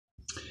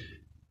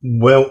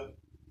Well,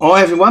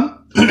 hi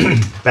everyone,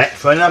 back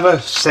for another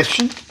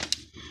session.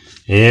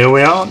 Here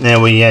we are.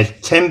 Now we had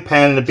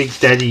 £10 the Big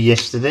Daddy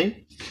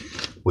yesterday.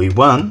 We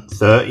won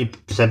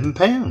 £37.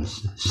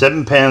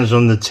 £7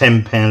 on the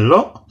 £10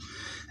 lot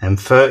and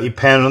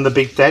 £30 on the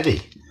Big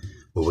Daddy.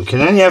 Well, we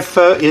can only have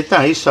 30 a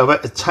day, so I've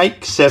had to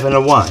take 7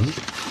 away.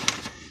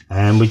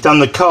 And we've done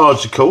the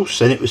cards, of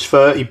course, and it was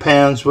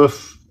 £30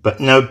 worth, but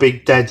no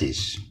Big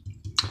Daddies.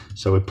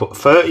 So we put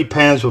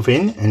 £30 worth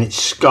in, and it's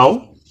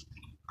skull.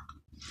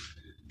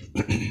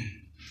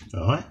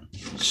 Alright,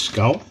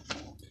 skull.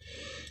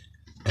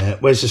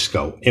 Where's the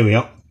skull? Here we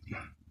are.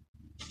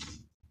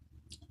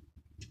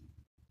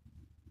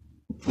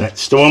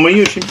 That's the one we're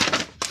using.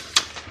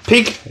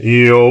 Pig,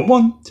 you're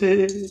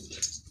wanted.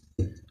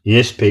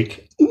 Yes,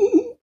 pig.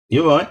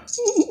 You're right.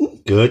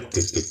 Good.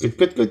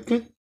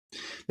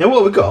 Now what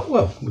have we got?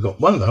 Well, we've got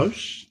one of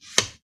those.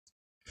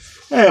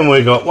 And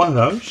we got one of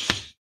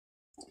those.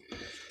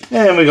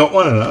 And we got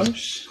one of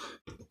those.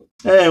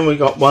 And we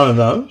got one of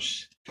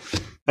those.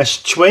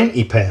 That's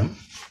 £20,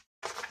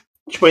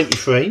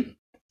 23,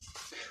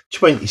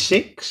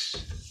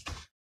 26,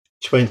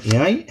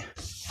 28,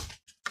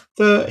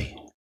 30.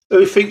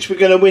 Who thinks we're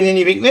going to win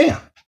anything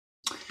there?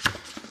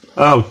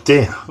 Oh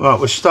dear. Right,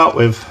 we'll start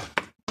with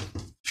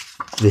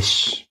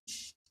this.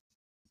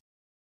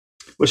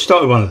 We'll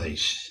start with one of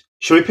these.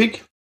 Shall we,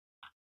 pig?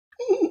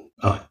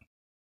 Alright.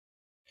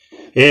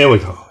 Here we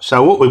go.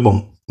 So what we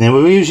want. Now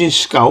we're using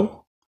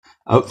skull.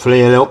 Hopefully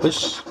it'll help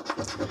us.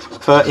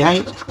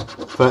 38,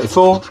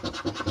 34,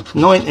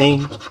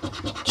 19,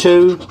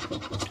 2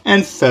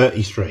 and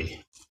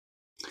 33.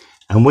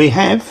 And we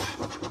have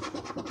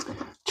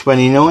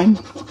 29,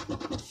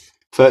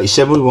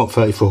 37, we want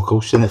 34 of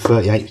course, then at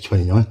 38,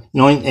 29,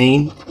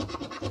 19,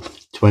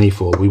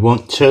 24. We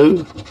want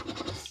 2,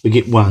 we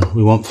get 1.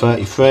 We want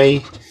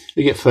 33,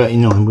 we get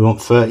 39. We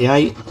want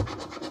 38,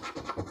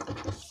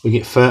 we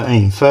get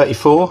 13,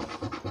 34,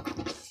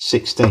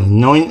 16,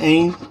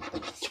 19,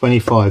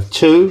 25,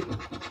 2,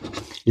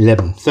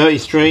 11,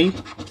 33,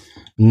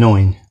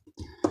 9,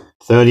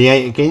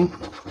 38 again,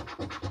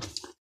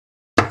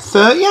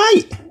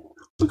 38,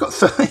 we've got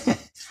 30,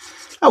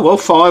 oh well,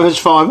 5's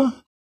fiver,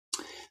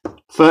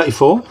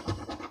 34,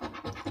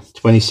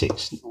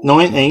 26,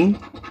 19,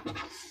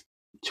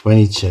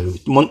 22,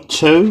 want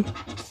 2,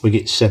 we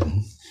get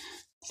 7,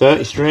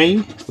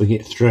 33, we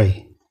get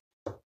 3,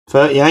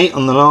 38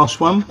 on the last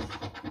one,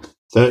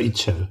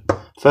 32,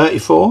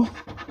 34,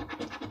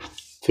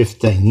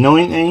 15,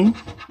 19,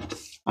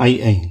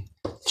 18,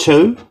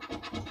 2,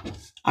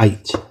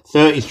 8,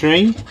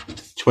 33,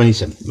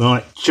 27.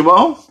 Right,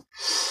 Jamal.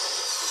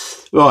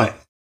 Right,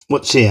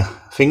 what's here?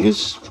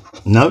 Fingers?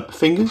 Nope.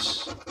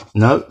 Fingers?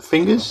 Nope.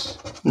 Fingers?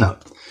 No.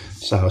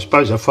 So I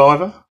suppose a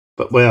fiver,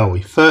 but where are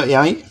we?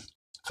 38,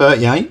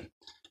 38.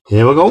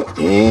 Here we go.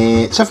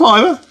 It's a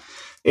fiver.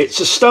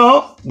 It's a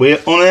start.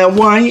 We're on our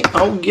way.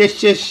 Oh,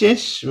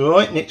 yes.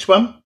 Right, next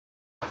one.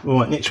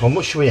 Right, next one.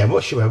 What should we have?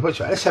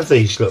 Let's have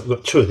these. Look, we've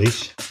got 2 of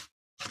these.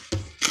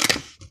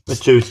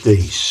 Let's do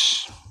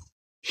these.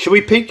 Shall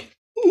we, pig?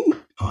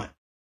 Right.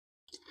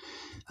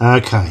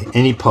 Okay,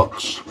 any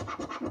pots?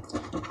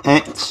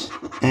 At,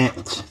 and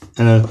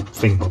a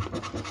finger bob.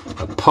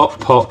 A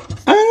pot,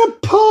 and a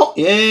pot.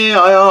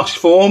 Yeah, I asked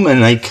for them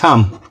and they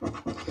come.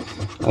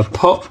 A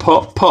pot.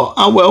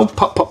 Oh well,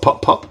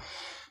 pot.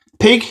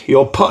 Pig,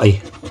 you're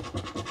potty.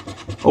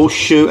 Oh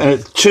shoot, and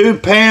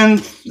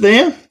 £2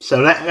 there.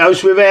 So that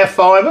goes with our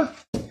fiver.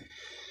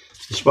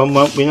 This one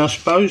won't win, I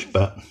suppose,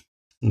 but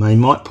they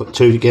might put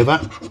 2 together.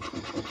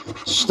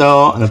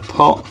 Star and a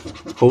pot,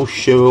 all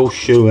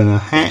shoe and a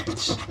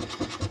hat,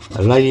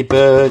 a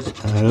ladybird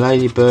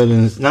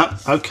and no,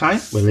 okay,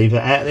 we'll leave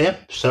it out there.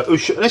 So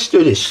let's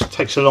do this. It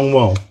takes a long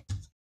while.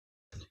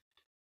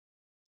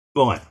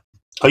 Right,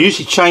 I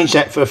usually change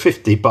that for a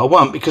 50, but I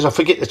won't because I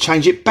forget to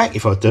change it back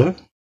if I do.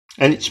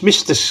 And it's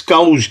Mr.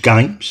 Skull's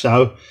game,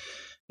 so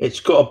it's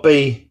got to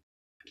be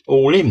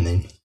all in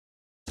then.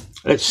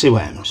 Let's see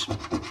what happens.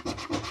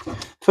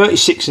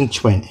 36 and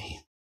 20.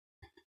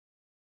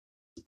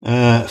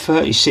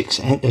 36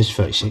 and there's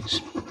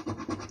 36.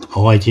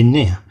 Hide in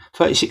there.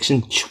 36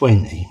 and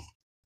 20.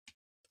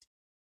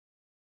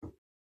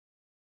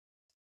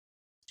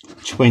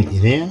 20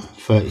 there.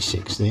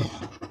 36 there.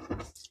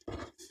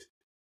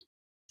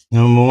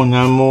 No more,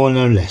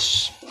 no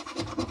less.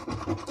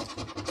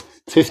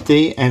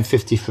 50 and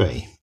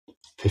 53.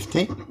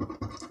 50.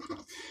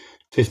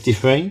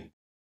 53.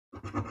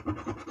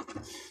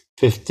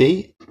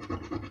 50.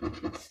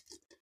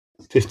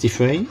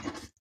 53.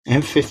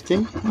 And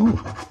 50.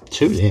 Oh,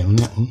 2 there on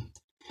that one.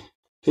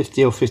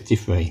 50 or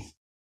 53.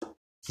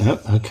 No,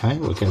 okay,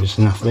 we'll give us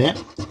enough there.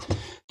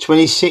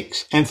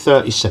 26 and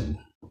 37.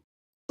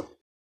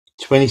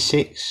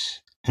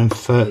 26 and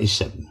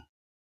 37.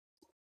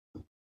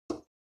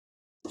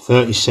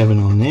 37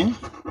 on there.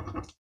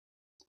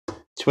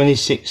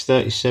 26,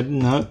 37,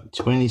 no,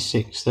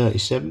 26,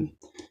 37.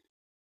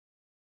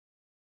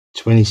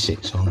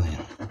 26 on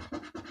there.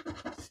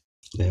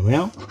 There we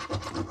are.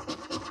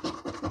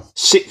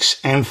 6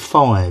 and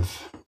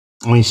 5.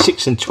 I mean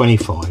 6 and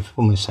 25.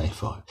 What am I say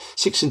 5?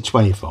 6 and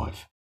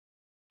 25.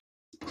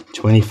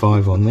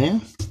 25 on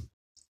there.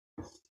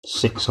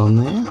 6 on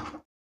there.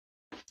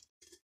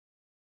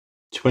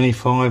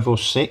 25 or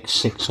 6.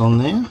 6 on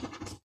there.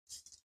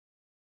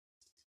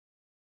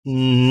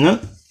 No.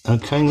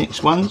 Okay,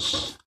 next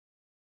one's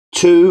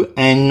 2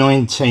 and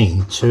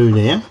 19. 2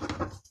 there.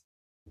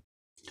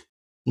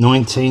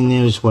 19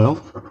 there as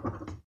well.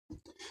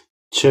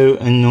 2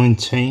 and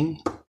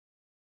 19.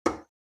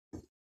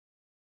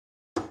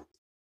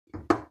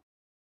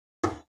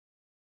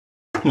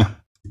 No.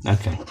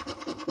 Okay.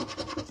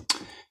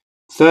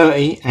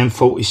 30 and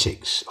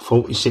 46.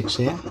 46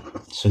 here.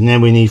 So now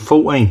we need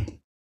 14.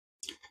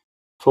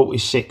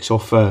 46 or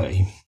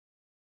 30.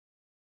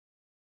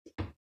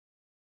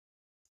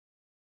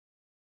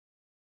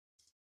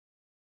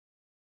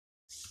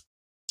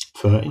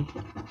 30.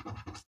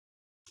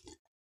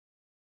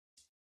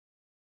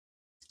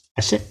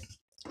 That's it.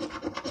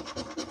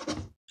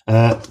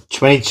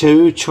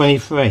 22,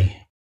 23.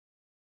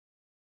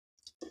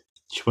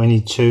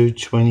 22,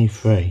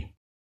 23.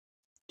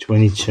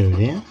 22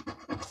 there.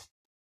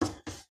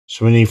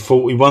 So we need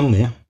 41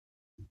 there.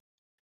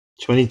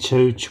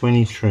 22,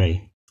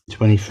 23.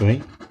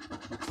 23.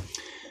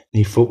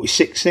 Need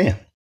 46 there.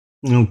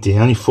 Oh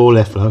dear, only 4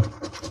 left though.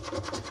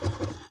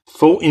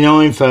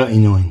 49,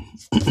 39.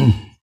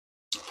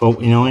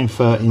 49,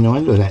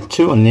 39. Look at that.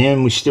 2 on there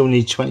and we still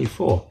need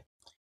 24.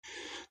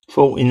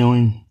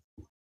 49,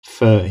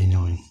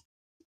 39.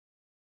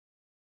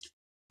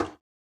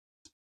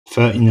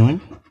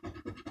 39.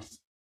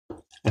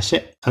 That's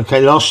it.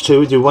 Okay, last 2.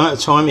 We'll do one at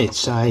a time.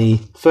 It's a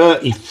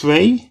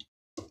 33.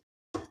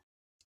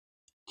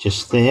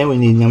 Just there. We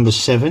need number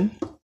 7.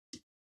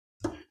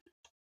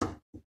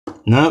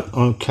 No.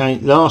 Okay,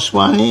 last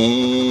one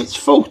is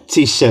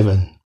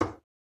 47.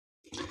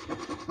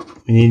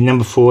 We need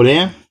number 4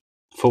 there.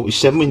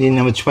 47. We need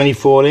number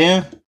 24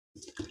 there.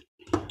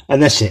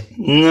 And that's it.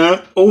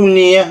 No, all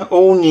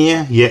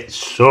near, yet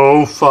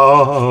so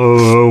far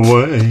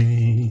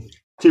away.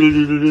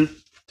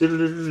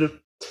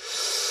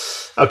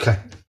 Okay,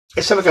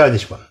 let's have a go at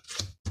this one.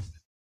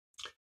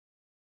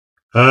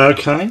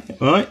 Okay,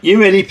 right, you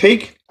ready,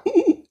 pig?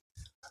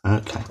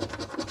 Okay.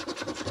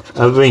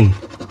 A ring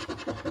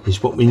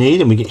is what we need,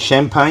 and we get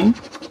champagne,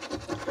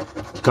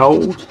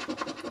 gold,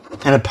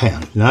 and a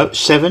pound. No,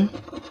 7,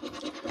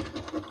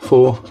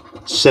 4,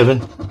 7,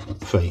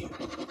 3.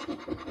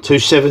 2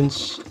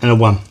 7's and a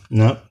 1.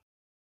 No.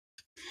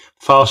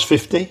 Fast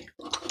 50.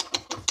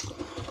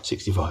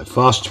 65.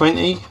 Fast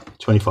 20.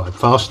 25.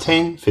 Fast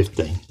 10.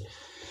 15.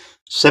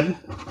 7.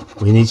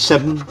 We need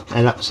 7.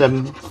 Add up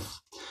 7.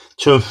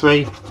 2 and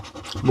 3.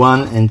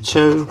 1 and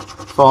 2.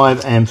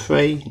 5 and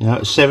 3.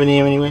 No, 7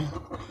 here anywhere.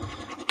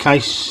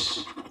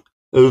 Case.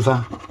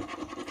 Over.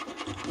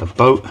 A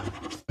boat.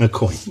 And a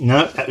coin.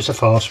 No, that was a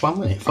fast one,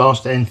 wasn't it?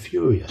 Fast and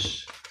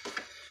furious.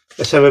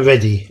 Let's have a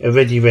ready. A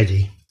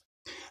ready.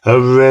 A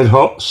red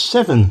hot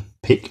 7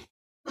 pick.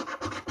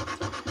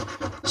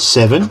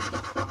 7,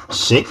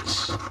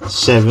 6,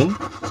 7,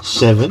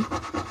 7,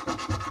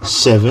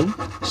 7,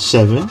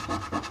 7.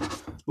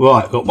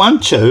 Right, got 1,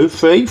 2,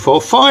 3,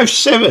 4, 5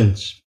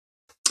 7's.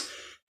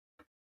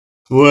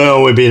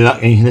 Well, we'll be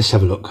lucky. Let's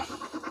have a look.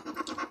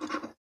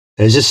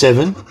 There's a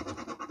 7.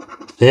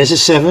 There's a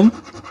 7.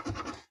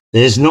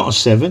 There's not a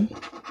 7.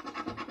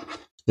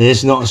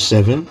 There's not a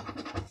 7.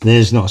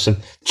 There's not a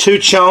 7. 2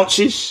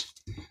 chances.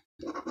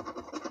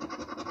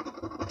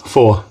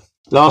 4.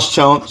 Last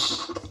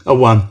chance, a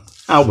 1.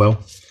 Oh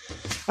well.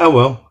 Oh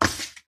well.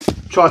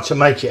 Tried to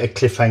make it a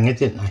cliffhanger,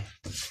 didn't they?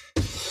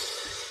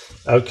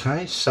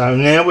 Okay, so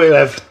now we'll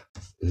have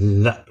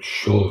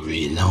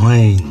luxury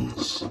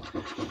lines.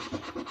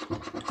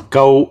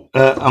 Gold,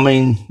 gold.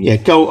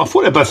 I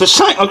thought they're both the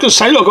same. I was going to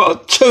say, look, I've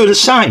got 2 of the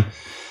same.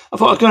 I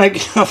thought I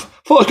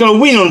was going to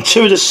win on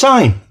 2 of the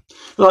same.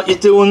 Like you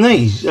do on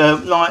these,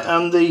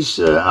 these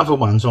other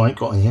ones I ain't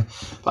got in here.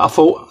 But I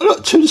thought,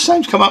 look, 2 of the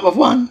same come up with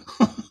 1.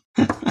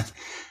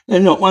 They're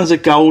not. One's a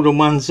gold and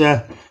one's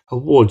a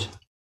wood.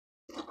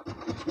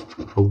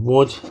 A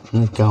wood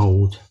and a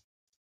gold.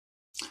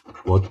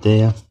 Wood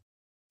there.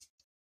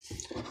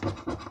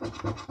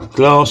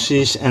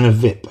 Glasses and a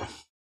VIP.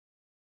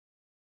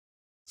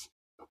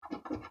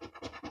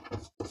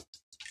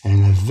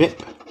 And a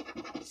VIP.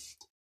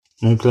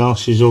 No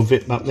glasses or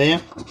VIP up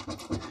there.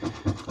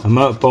 A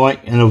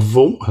motorbike and a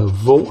vault. A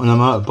vault and a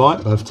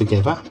motorbike both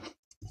together.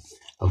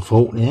 A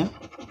vault there.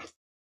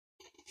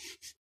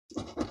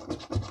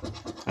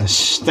 A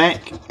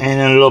stack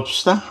and a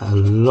lobster. A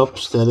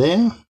lobster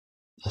there.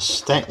 A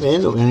stack there.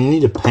 Look, we only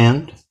need a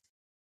pound.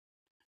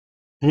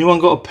 Anyone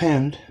got a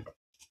pound?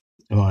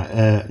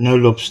 Right, no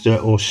lobster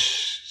or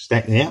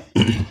stack there.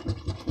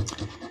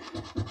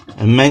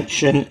 A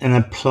mansion and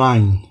a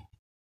plane.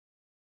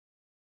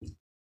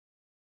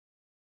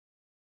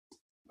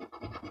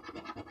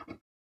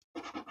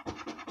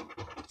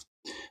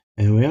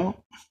 There we are.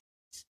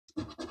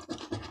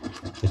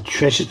 A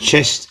treasure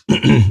chest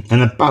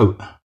and a boat.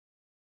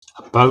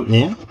 A boat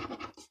there.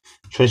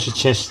 Treasure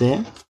chest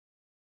there.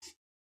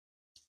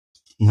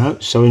 No, No,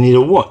 so we need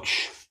a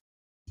watch,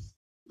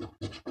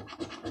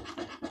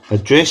 a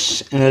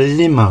dress, and a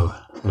limo.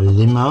 A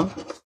limo,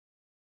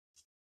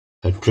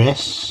 a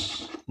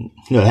dress.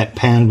 No, that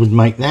pound would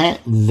make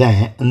that,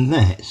 that, and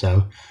that.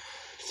 So,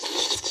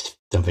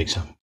 don't think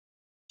so.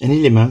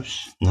 Any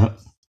limos? No.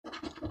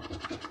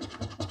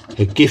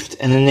 A gift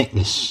and a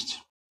necklace.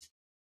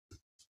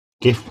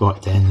 Gift right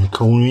down in the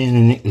corner, and a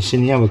necklace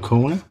in the other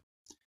corner.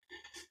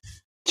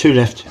 2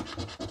 left.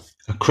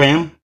 A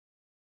crown.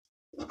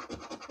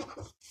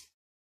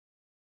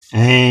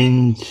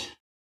 And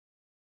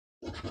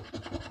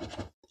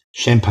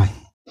champagne.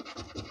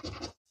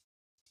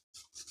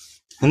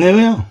 And there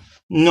we are.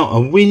 Not a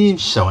winning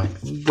sight.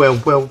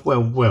 Well.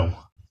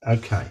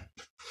 Okay.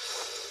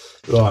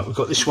 Right, we've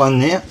got this one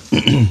there.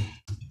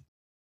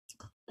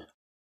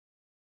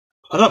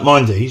 I don't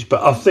mind these,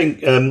 but I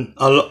think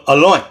I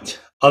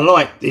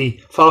like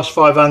the Fast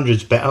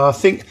 500's better. I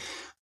think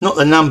not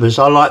the numbers.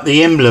 I like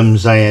the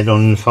emblems they had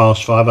on the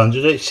Fast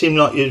 500. It seemed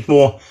like it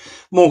was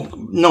more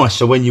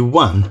nicer when you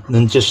won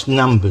than just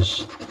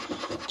numbers.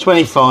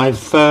 25,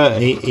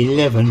 30,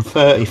 11,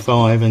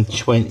 35, and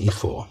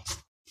 24.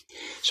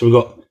 So we've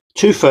got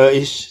 2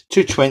 30s,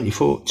 2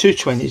 24, 2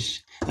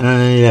 20s, and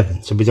an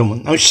 11. So we don't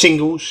want no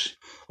singles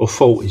or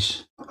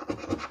 40s.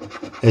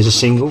 There's a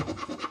single.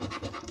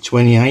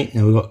 28.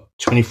 Now we've got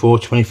 24,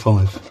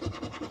 25,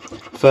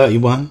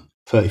 31,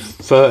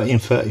 30,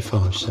 and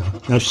 35. So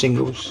no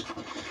singles.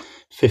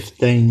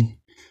 15.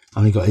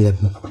 Only got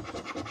 11.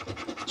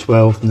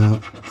 12. No.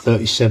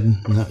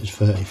 37. No, it's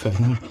 30.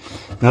 39.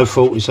 No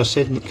 40s. I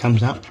said, and it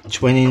comes up.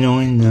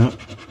 29. No.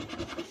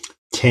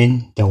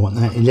 10. Don't want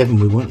that. 11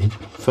 we wanted.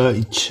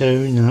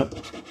 32. No.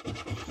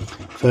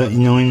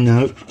 39.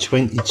 No.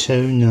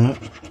 22. No.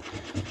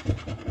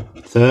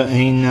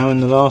 13, no,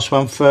 and the last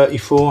one,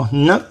 34,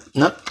 no.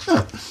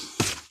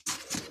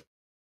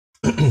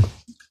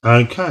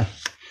 Okay,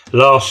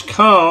 last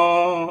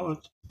card,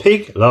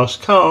 pig,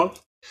 last card.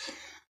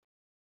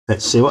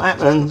 Let's see what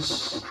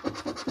happens.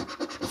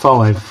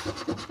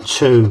 5,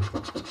 2,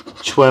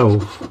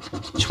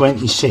 12,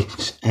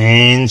 26,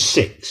 and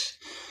 6.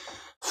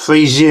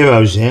 3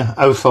 zeros there,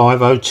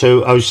 05,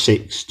 02,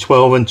 06,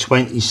 12 and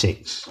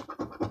 26.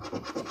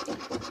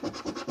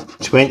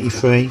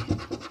 23,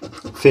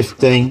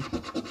 15,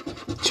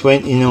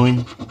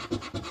 29,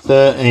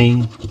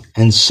 13,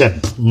 and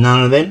 7.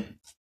 None of them.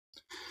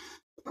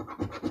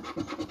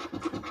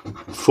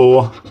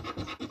 4,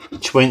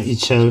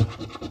 22,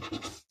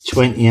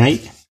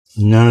 28.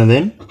 None of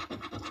them.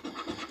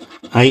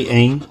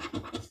 18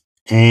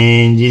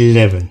 and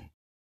 11.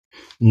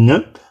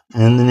 Nope.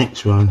 And the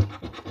next one.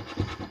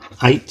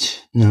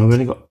 8. No, we've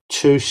only got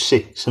 2,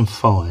 6, and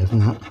 5.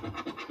 No.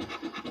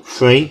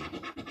 3,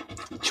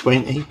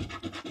 20,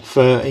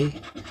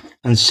 30,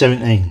 and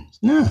 17.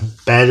 No,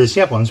 bad as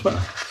the other ones, weren't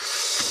they?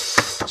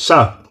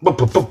 So,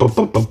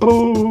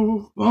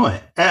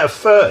 right, out of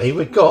 30,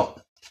 we've got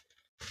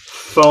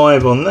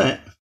 5 on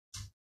that,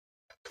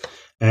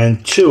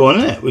 and 2 on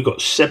that. We've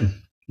got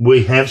 7.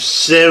 We have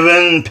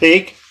 7,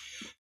 pig.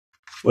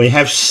 We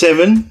have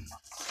 7.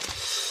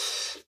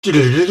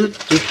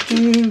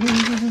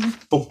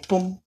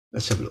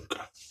 Let's have a look.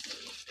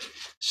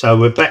 So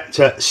we're back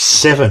to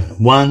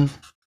 7. 1,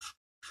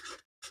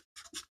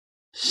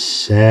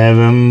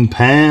 7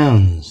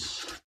 pounds.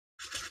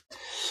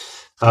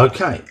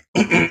 Okay.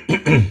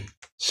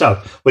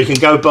 So we can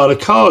go by the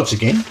cards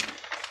again.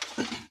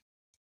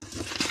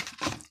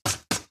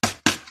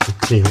 To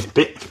clear it a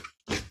bit.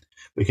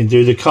 We can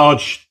do the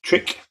card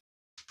trick.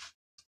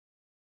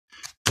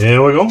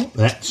 There we go.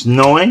 That's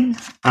 9,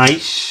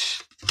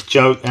 ace,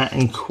 joker,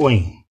 and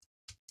queen.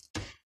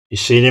 You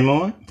see them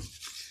all right?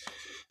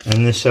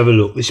 And let's have a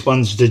look. This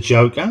one's the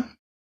joker.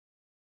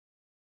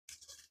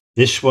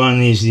 This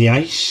one is the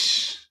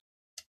ace.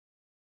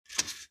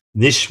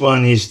 This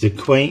one is the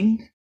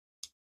queen.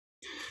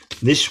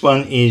 This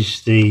one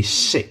is the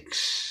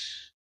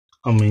 6.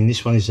 I mean,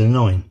 this one is the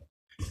 9.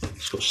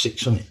 It's got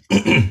 6 on it.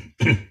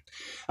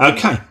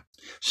 Okay,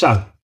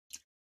 so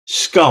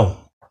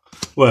skull.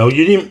 Well,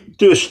 you didn't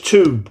do us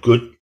too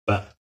good,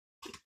 but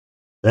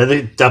they're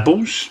the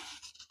doubles.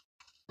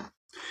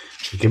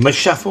 So give them a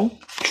shuffle.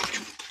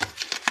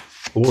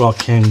 All I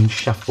can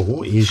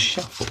shuffle is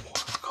shuffle.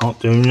 I can't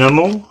do no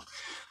more.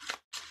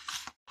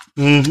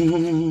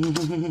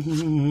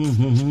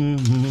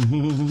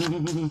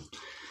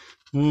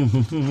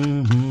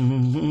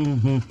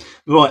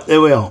 Right, there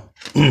we are.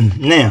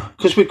 Now,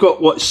 because we've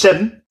got what,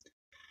 7?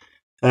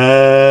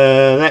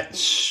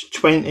 That's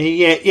 20.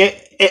 Yeah.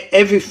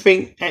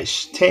 Everything.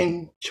 That's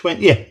 10,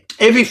 20. Yeah,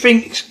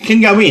 everything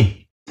can go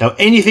in. Now,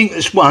 anything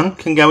that's 1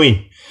 can go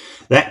in.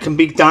 That can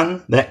be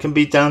done. That can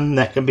be done.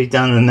 That can be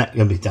done, and that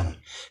can be done.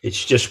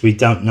 It's just we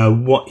don't know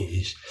what it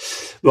is.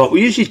 Right, we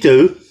usually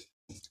do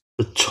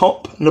the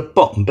top and the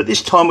bottom, but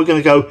this time we're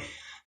going to go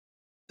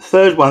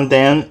third one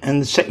down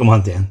and the second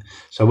one down.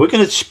 So we're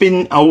going to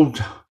spin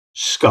old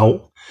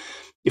skull.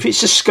 If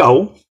it's a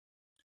skull,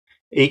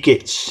 he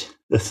gets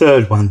the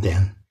third one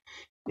down.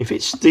 If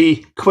it's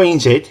the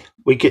queen's head,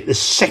 we get the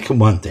second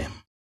one down.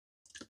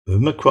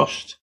 Move them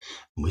across.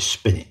 and we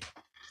spin it.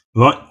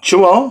 Right,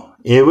 Chihuahua,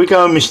 here we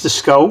go, Mr.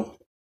 Skull.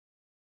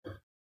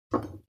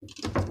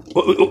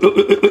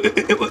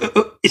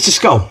 It's a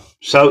skull.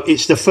 So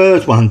it's the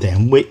third one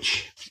down,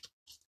 which,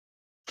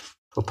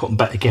 I'll put them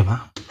back together,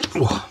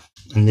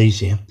 and these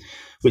here,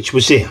 which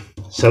was here.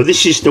 So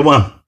this is the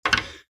one.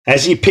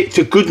 Has he picked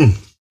a good one?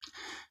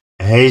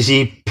 Has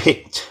he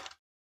picked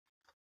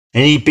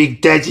any big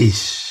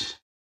daddies?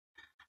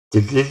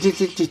 Daddy.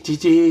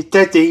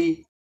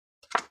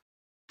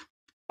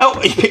 Oh,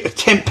 he picked a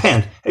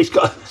 £10. He's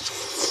got.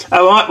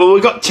 All right. Well,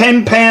 we've got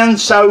 £10,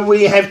 so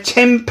we have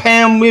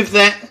 £10 with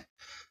that.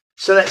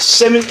 So that's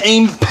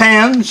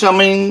 £17. I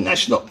mean,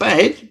 that's not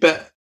bad,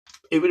 but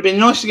it would have been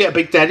nice to get a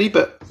big daddy.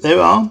 But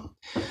there are.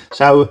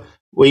 So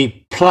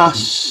we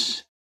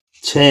plus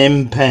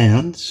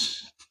 £10,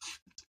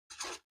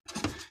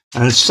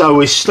 and so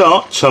we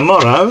start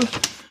tomorrow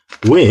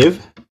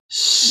with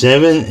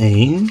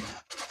 £17.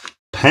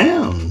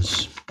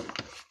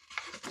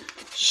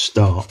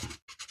 Start.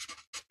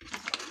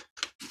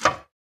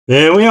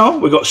 There we are.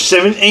 We've got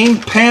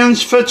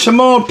 £17 for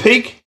tomorrow,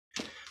 Pig.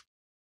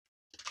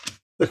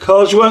 The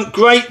cards weren't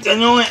great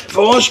tonight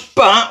for us,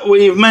 but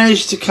we've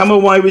managed to come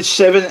away with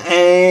 7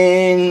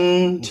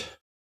 and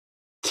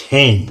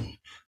 10.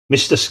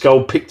 Mr.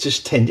 Skull picked us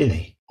 10, didn't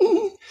he?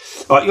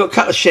 Right, you've got a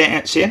couple of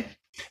shout-outs here.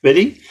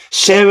 Ready?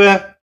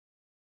 Sarah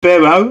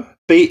Barrow,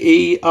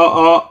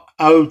 B-E-R-R-O-W.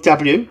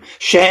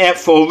 Shout-out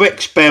for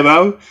Rex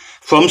Barrow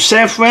from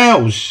South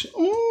Wales.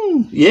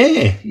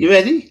 Yeah, you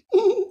ready?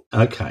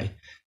 Okay.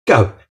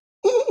 Go.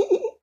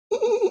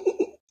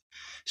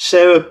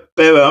 Sarah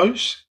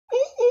Barrows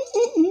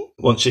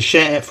wants a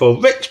shout out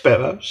for Rex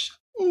Barrows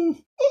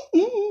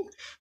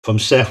from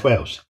South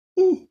Wales.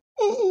 All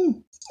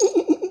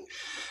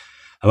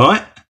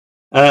right.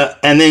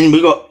 And then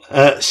we got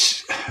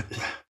SKYLA.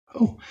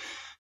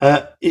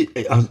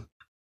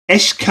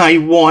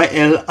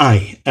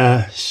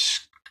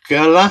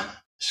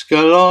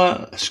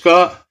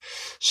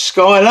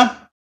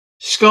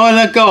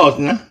 Skylar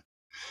Gardner.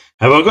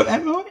 Have I got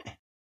that right?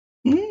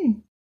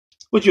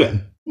 What do you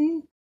reckon?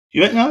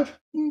 You reckon I've?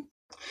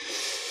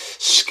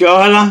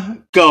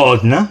 Skylar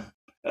Gardner.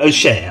 Oh,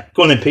 shout out.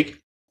 Go on then,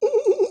 Pig.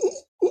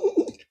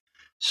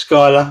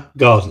 Skylar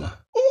Gardner.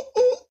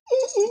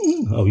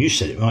 Oh, you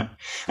said it right.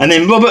 And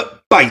then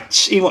Robert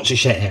Bates. He wants a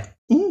shout out.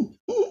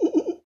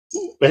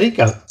 Ready?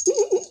 Go.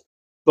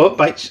 Robert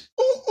Bates.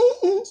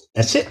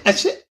 That's it.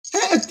 That's it.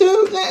 That'll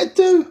do. That'll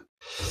do.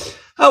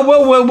 Oh,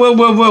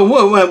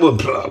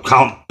 well.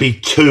 Can't be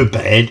too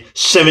bad.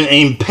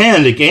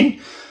 £17 again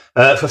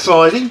for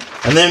Friday.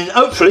 And then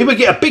hopefully we'll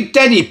get a big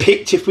daddy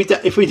picked if we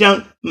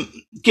don't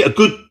get a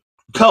good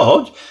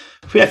card.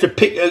 If we have to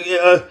pick,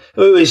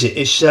 who is it?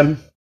 It's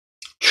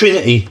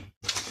Trinity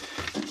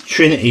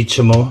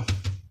tomorrow.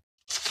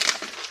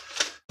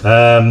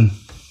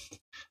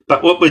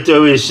 But what we'll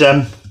do is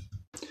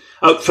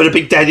hope for the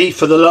big daddy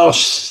for the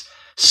last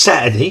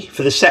Saturday,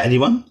 for the Saturday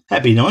one.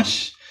 That'd be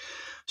nice.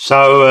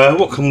 So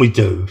what can we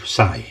do?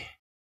 Say,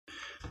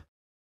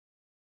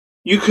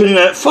 you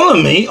can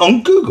follow me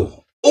on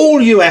Google.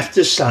 All you have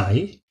to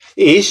say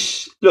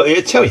is, look,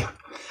 I'll tell you,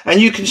 and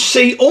you can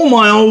see all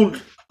my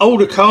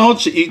older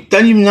cards that you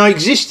don't even know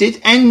existed,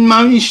 and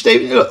Moaning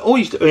Steve. Look, all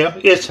you do, I'll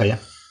tell you.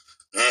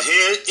 Now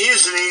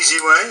here's an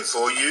easy way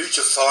for you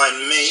to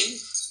find me,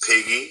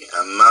 Piggy,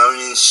 and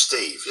Moaning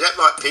Steve. Is that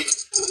right, Pig?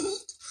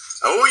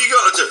 And all you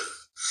got to do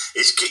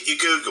is get your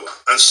Google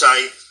and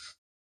say,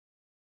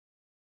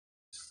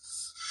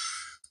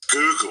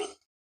 Google,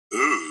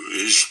 who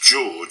is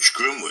George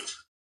Grimwood?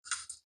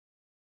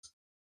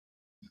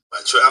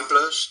 That's what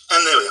blurs.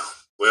 And there we are.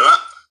 We're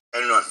up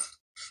and running.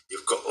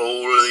 You've got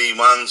all of the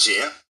ones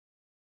here.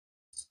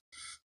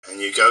 And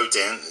you go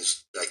down,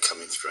 they're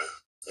coming through.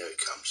 There it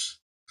comes.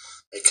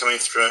 They're coming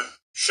through.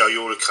 Show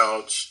you all the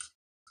cards.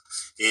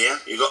 Here,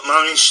 you got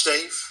Moaning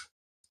Steve.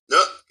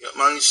 Look, you got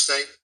Moaning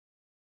Steve.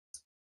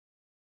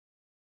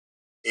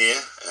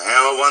 Here,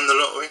 how I won the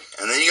lottery.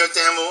 And then you go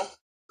down more.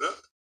 Look.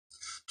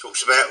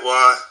 Talks about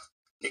why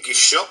Nicky's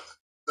shop.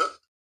 Look.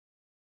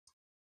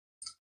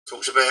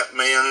 Talks about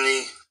me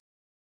only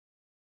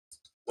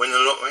win the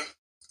lottery.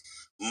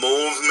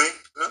 More of me.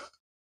 Look.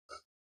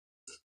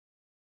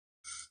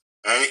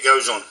 And it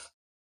goes on.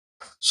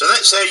 So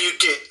that's how you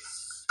get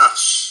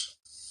us.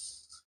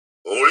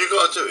 All you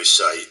got to do is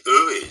say,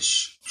 who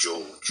is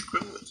George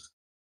Grimwood?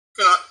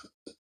 Good night.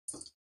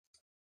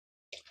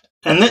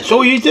 And that's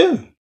all you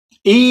do.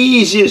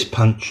 Easy as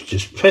punch.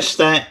 Just press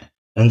that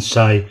and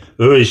say,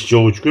 who is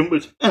George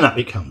Grimwood? And up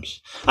it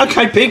comes.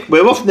 Okay, Pig,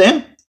 we're off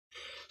now.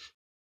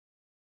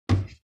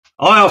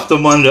 I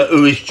often wonder,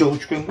 who is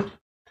George Grimwood?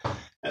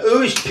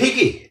 Who is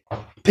Piggy?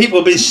 People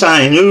have been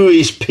saying, who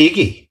is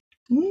Piggy?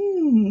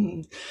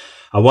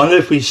 I wonder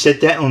if we said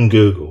that on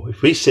Google.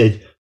 If we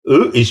said,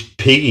 who is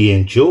Piggy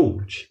and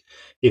George?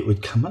 It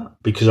would come up.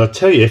 Because I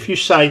tell you, if you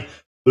say,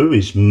 who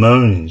is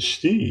Moaning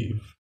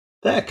Steve?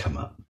 That'll come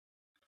up.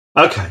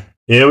 Okay,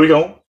 here we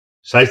go.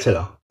 Say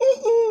ta-da.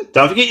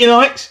 Don't forget your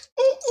likes.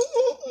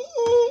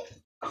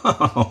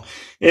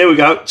 Here we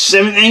go.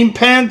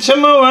 £17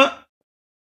 tomorrow.